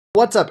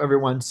What's up,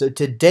 everyone? So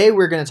today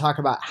we're going to talk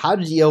about how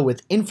to deal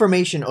with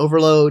information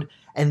overload,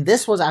 and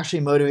this was actually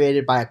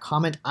motivated by a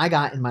comment I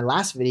got in my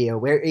last video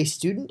where a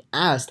student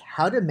asked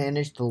how to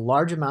manage the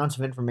large amounts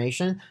of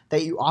information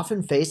that you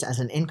often face as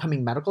an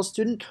incoming medical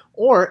student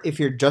or if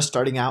you're just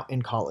starting out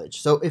in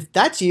college. So if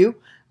that's you,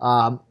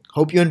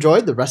 hope you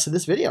enjoyed the rest of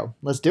this video.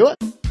 Let's do it.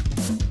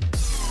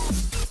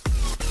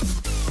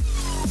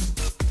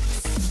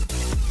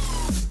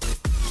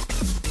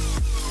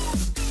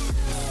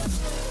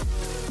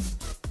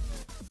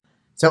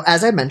 So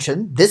as I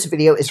mentioned, this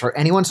video is for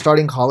anyone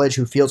starting college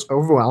who feels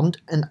overwhelmed,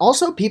 and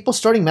also people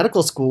starting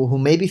medical school who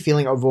may be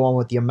feeling overwhelmed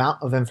with the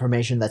amount of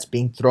information that's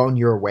being thrown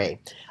your way.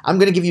 I'm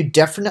going to give you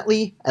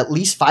definitely at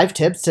least 5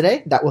 tips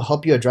today that will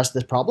help you address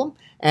this problem,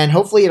 and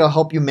hopefully it'll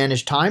help you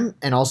manage time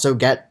and also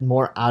get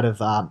more out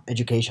of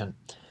education.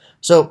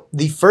 So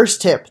the first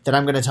tip that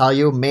I'm going to tell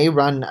you may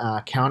run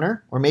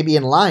counter or maybe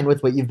in line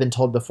with what you've been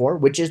told before,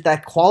 which is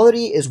that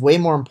quality is way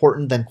more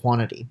important than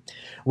quantity.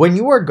 When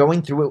you are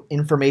going through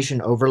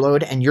information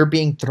overload and you're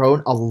being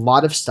thrown a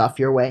lot of stuff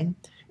your way,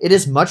 it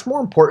is much more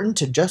important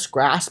to just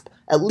grasp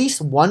at least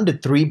 1 to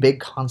 3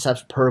 big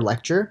concepts per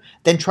lecture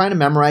than trying to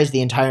memorize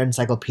the entire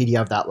encyclopedia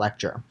of that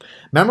lecture.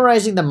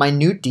 Memorizing the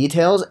minute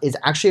details is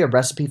actually a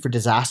recipe for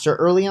disaster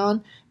early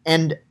on,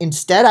 and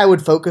instead I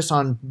would focus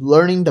on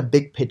learning the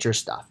big picture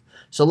stuff.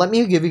 So let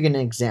me give you an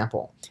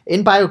example.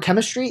 In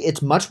biochemistry,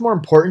 it's much more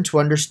important to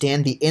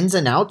understand the ins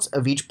and outs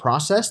of each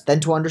process than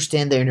to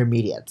understand the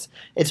intermediates.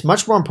 It's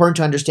much more important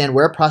to understand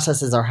where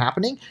processes are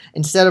happening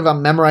instead of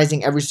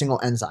memorizing every single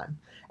enzyme.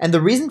 And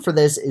the reason for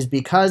this is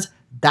because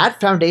that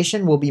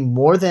foundation will be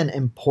more than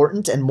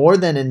important and more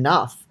than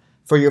enough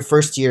for your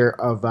first year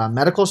of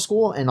medical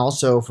school and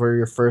also for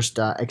your first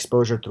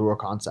exposure through a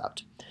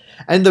concept.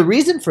 And the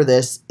reason for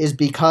this is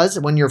because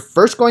when you're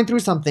first going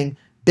through something,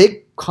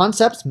 big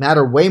concepts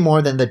matter way more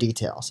than the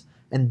details.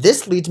 And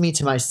this leads me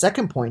to my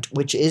second point,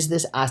 which is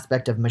this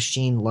aspect of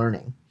machine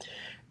learning.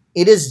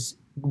 It is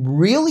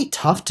really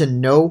tough to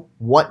know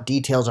what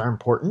details are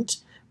important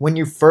when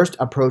you first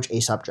approach a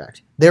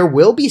subject. There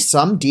will be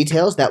some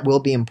details that will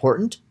be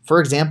important.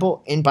 For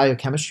example, in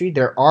biochemistry,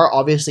 there are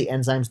obviously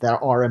enzymes that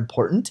are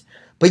important,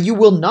 but you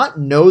will not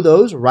know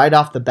those right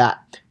off the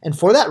bat. And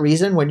for that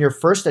reason, when you're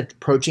first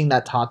approaching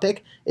that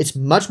topic, it's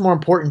much more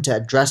important to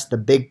address the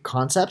big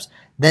concepts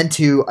than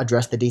to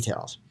address the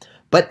details.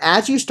 But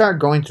as you start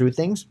going through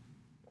things,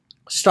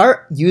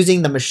 start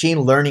using the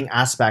machine learning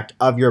aspect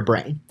of your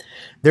brain.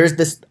 There's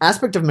this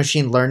aspect of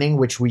machine learning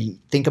which we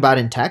think about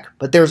in tech,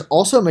 but there's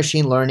also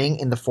machine learning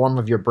in the form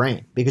of your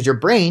brain, because your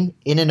brain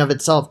in and of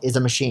itself is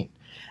a machine.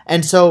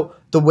 And so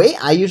the way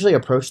I usually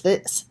approach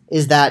this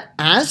is that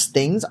as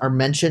things are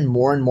mentioned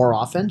more and more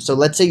often, so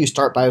let's say you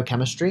start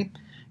biochemistry,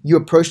 you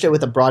approached it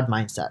with a broad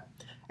mindset.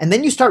 And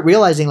then you start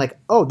realizing like,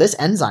 oh, this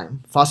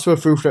enzyme,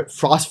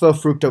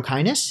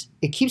 phosphofructokinase,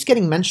 it keeps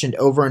getting mentioned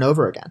over and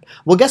over again.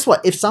 Well, guess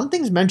what? If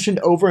something's mentioned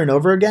over and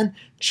over again,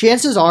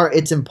 chances are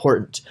it's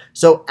important.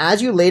 So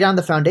as you lay down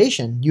the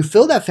foundation, you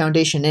fill that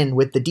foundation in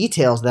with the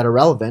details that are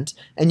relevant,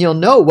 and you'll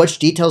know which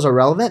details are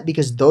relevant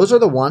because those are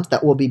the ones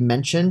that will be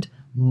mentioned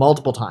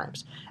multiple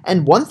times.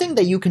 And one thing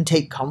that you can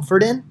take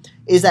comfort in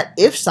is that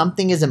if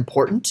something is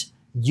important,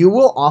 you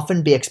will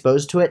often be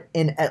exposed to it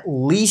in at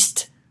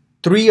least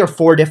 3 or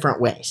 4 different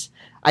ways.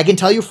 I can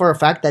tell you for a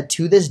fact that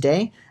to this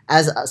day,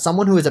 as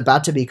someone who is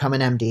about to become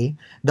an MD,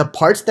 the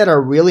parts that are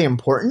really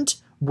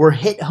important were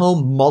hit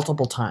home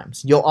multiple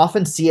times. You'll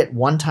often see it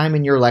one time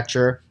in your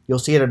lecture, you'll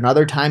see it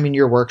another time in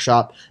your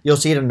workshop, you'll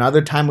see it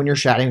another time when you're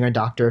shadowing a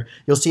doctor,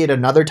 you'll see it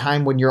another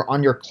time when you're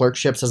on your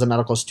clerkships as a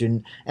medical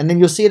student, and then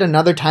you'll see it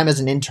another time as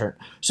an intern.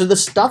 So the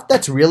stuff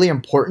that's really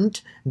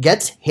important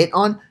gets hit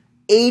on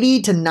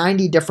 80 to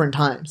 90 different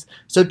times.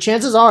 So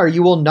chances are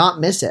you will not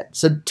miss it.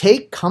 So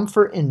take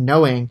comfort in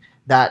knowing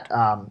that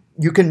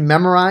you can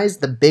memorize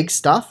the big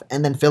stuff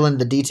and then fill in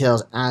the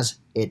details as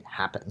it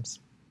happens.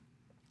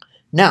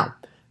 Now,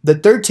 the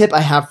third tip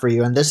I have for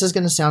you, and this is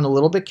going to sound a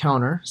little bit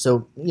counter,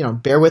 so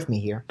bear with me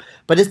here,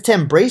 but it's to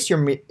embrace your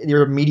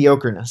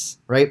mediocreness,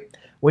 right?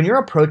 When you're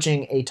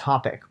approaching a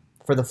topic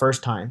for the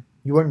first time,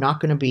 you are not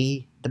going to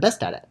be the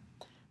best at it.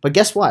 But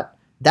guess what?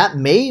 That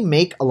may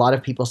make a lot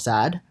of people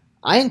sad.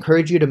 I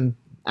encourage you to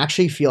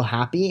actually feel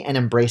happy and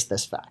embrace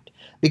this fact.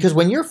 Because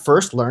when you're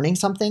first learning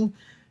something,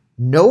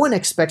 no one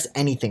expects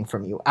anything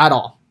from you at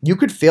all. You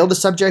could fail the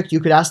subject,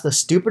 you could ask the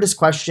stupidest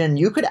question,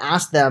 you could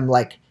ask them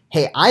like,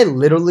 hey, I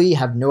literally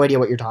have no idea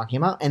what you're talking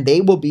about, and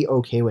they will be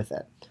okay with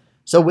it.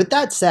 So with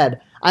that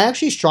said, I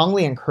actually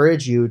strongly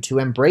encourage you to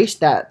embrace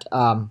that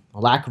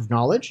lack of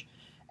knowledge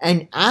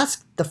and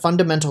ask the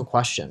fundamental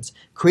questions.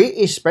 Create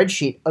a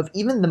spreadsheet of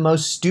even the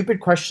most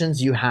stupid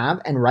questions you have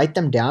and write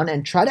them down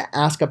and try to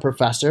ask a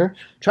professor,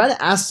 try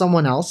to ask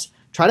someone else,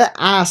 try to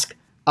ask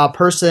a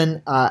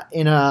person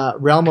in a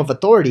realm of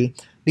authority,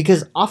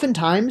 because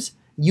oftentimes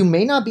you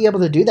may not be able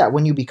to do that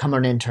when you become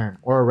an intern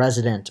or a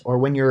resident or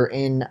when you're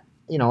in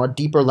a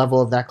deeper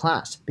level of that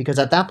class, because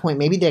at that point,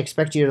 maybe they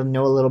expect you to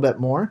know a little bit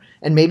more,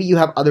 and maybe you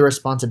have other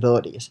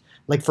responsibilities.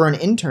 Like for an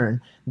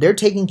intern, they're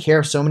taking care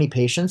of so many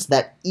patients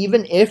that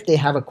even if they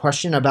have a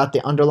question about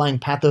the underlying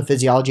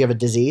pathophysiology of a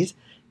disease,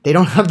 they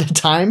don't have the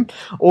time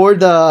or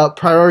the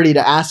priority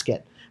to ask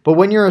it. But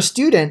when you're a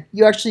student,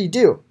 you actually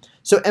do.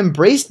 So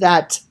embrace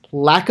that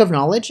lack of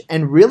knowledge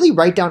and really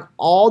write down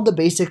all the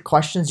basic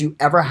questions you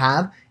ever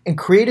have and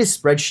create a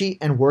spreadsheet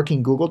and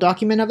working Google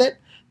document of it,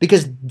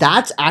 because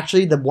that's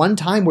actually the one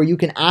time where you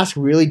can ask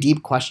really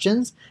deep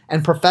questions,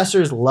 and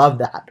professors love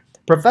that.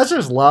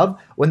 Professors love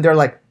when they're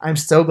like, I'm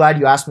so glad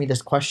you asked me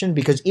this question,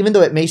 because even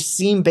though it may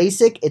seem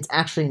basic, it's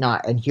actually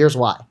not, and here's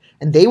why.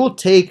 And they will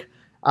take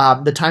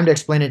the time to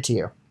explain it to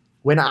you.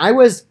 When I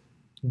was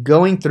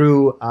going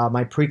through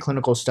my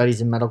preclinical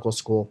studies in medical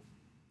school,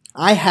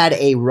 I had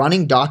a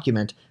running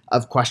document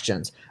of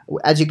questions,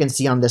 as you can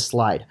see on this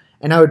slide.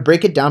 And I would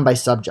break it down by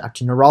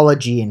subject: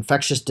 neurology,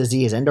 infectious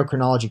disease,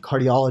 endocrinology,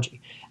 cardiology.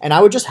 And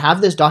I would just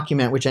have this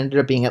document, which ended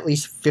up being at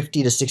least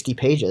 50 to 60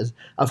 pages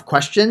of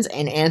questions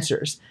and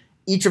answers.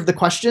 Each of the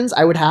questions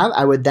I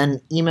would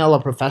then email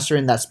a professor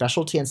in that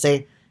specialty and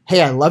say,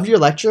 hey, I love your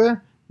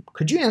lecture.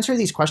 Could you answer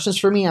these questions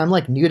for me? I'm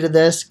like new to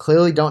this,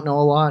 clearly don't know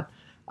a lot.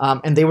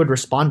 And they would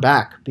respond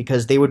back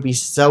because they would be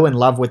so in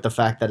love with the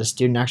fact that a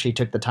student actually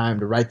took the time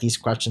to write these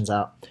questions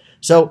out.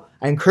 So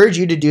I encourage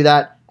you to do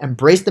that.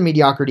 Embrace the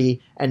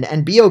mediocrity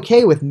and be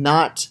okay with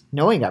not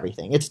knowing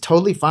everything. It's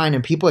totally fine,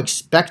 and people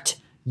expect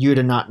you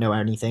to not know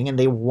anything, and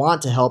they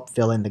want to help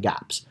fill in the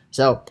gaps.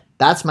 So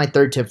that's my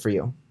third tip for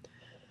you.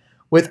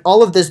 With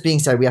all of this being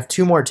said, we have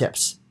 2 more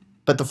tips.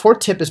 But the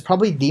 4th tip is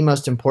probably the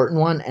most important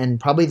one, and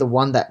probably the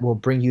one that will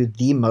bring you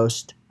the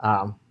most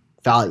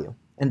value.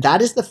 And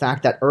that is the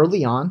fact that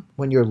early on,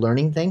 when you're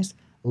learning things,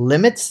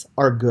 limits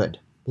are good.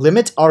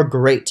 Limits are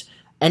great.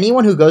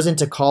 Anyone who goes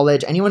into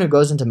college, anyone who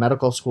goes into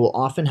medical school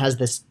often has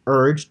this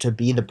urge to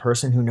be the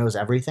person who knows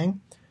everything.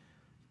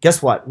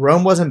 Guess what?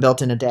 Rome wasn't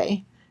built in a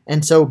day.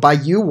 And so by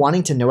you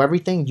wanting to know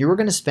everything, you were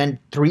going to spend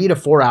 3 to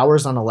 4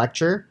 hours on a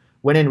lecture,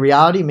 when in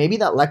reality, maybe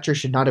that lecture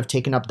should not have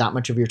taken up that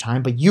much of your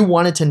time, but you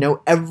wanted to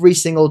know every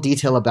single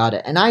detail about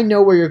it. And I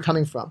know where you're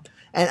coming from.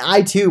 And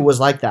I too was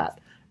like that.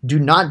 Do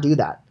not do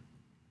that.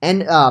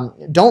 And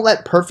don't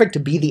let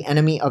perfect be the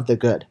enemy of the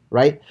good,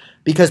 right?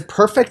 Because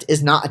perfect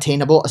is not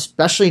attainable,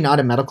 especially not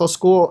in medical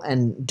school,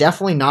 and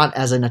definitely not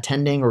as an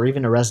attending or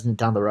even a resident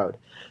down the road.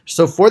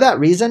 So for that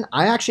reason,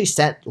 I actually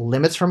set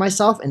limits for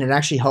myself, and it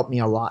actually helped me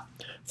a lot.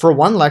 For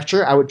one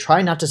lecture, I would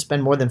try not to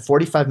spend more than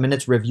 45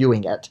 minutes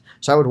reviewing it.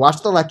 So I would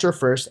watch the lecture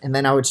first, and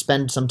then I would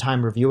spend some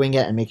time reviewing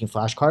it and making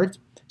flashcards.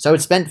 So I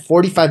would spend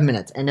 45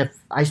 minutes, and if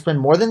I spend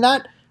more than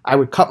that, I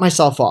would cut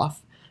myself off.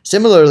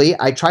 Similarly,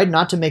 I tried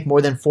not to make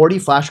more than 40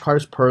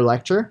 flashcards per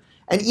lecture,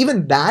 and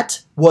even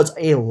that was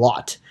a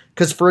lot.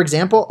 Because, for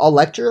example,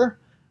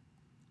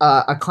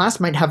 a class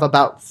might have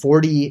about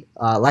 40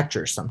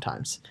 lectures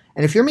sometimes.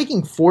 And if you're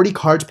making 40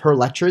 cards per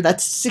lecture,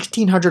 that's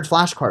 1,600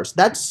 flashcards.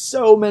 That's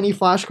so many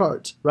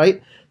flashcards,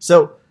 right?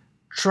 So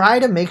try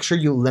to make sure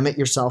you limit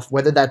yourself,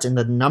 whether that's in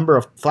the number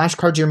of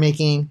flashcards you're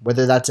making,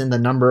 whether that's in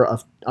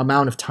the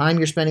amount of time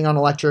you're spending on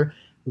a lecture.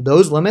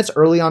 Those limits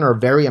early on are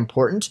very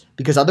important,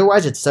 because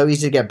otherwise it's so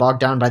easy to get bogged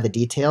down by the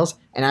details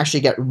and actually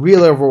get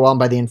really overwhelmed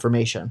by the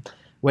information.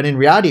 When in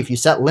reality, if you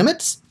set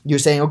limits, you're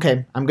saying,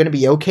 okay, I'm going to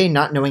be okay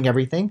not knowing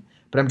everything,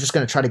 but I'm just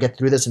going to try to get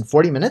through this in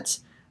 40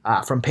 minutes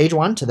from page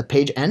 1 to the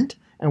page end,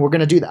 and we're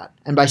going to do that.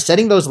 And by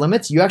setting those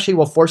limits, you actually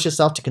will force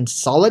yourself to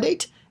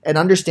consolidate and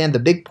understand the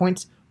big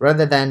points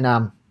rather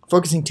than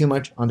focusing too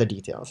much on the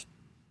details.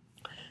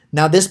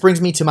 Now, this brings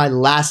me to my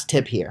last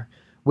tip here,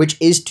 which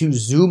is to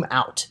zoom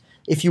out.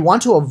 If you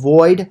want to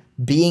avoid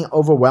being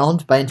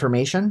overwhelmed by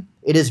information,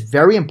 it is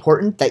very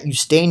important that you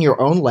stay in your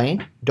own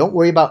lane. Don't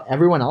worry about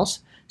everyone else.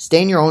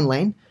 Stay in your own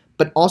lane,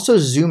 but also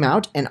zoom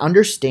out and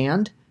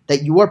understand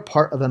that you are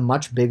part of a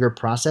much bigger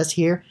process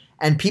here.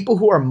 And people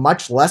who are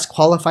much less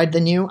qualified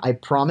than you, I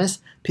promise,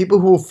 people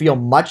who feel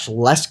much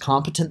less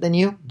competent than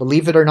you,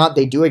 believe it or not,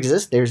 they do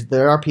exist.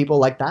 There are people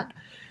like that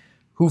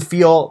who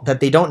feel that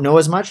they don't know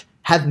as much,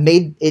 have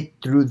made it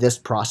through this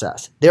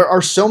process. There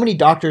are so many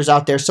doctors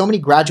out there, so many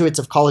graduates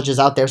of colleges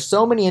out there,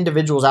 so many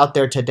individuals out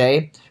there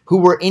today who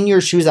were in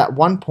your shoes at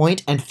one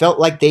point and felt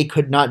like they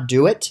could not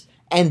do it,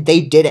 and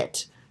they did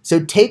it.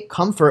 So take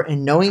comfort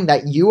in knowing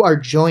that you are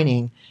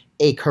joining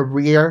a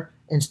career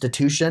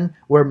institution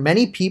where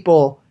many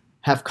people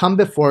have come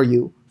before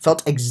you,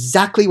 felt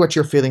exactly what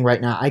you're feeling right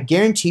now. I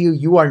guarantee you,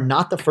 you are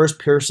not the first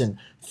person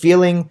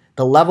feeling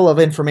the level of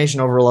information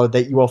overload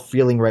that you are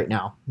feeling right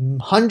now.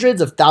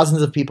 Hundreds of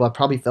thousands of people have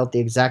probably felt the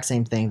exact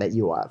same thing that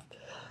you have.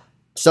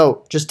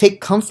 So just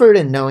take comfort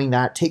in knowing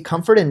that. Take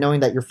comfort in knowing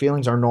that your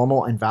feelings are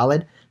normal and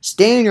valid.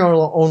 Stay in your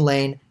own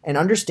lane and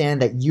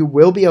understand that you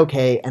will be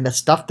okay, and the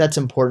stuff that's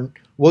important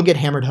will get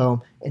hammered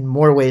home in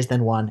more ways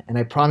than one. And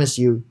I promise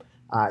you,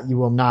 you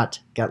will not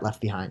get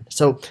left behind.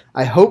 So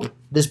I hope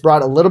this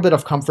brought a little bit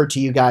of comfort to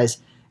you guys.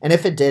 And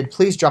if it did,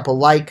 please drop a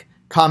like,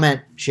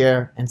 comment,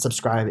 share, and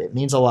subscribe. It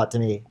means a lot to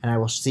me. And I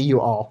will see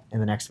you all in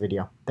the next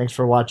video. Thanks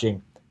for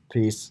watching.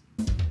 Peace.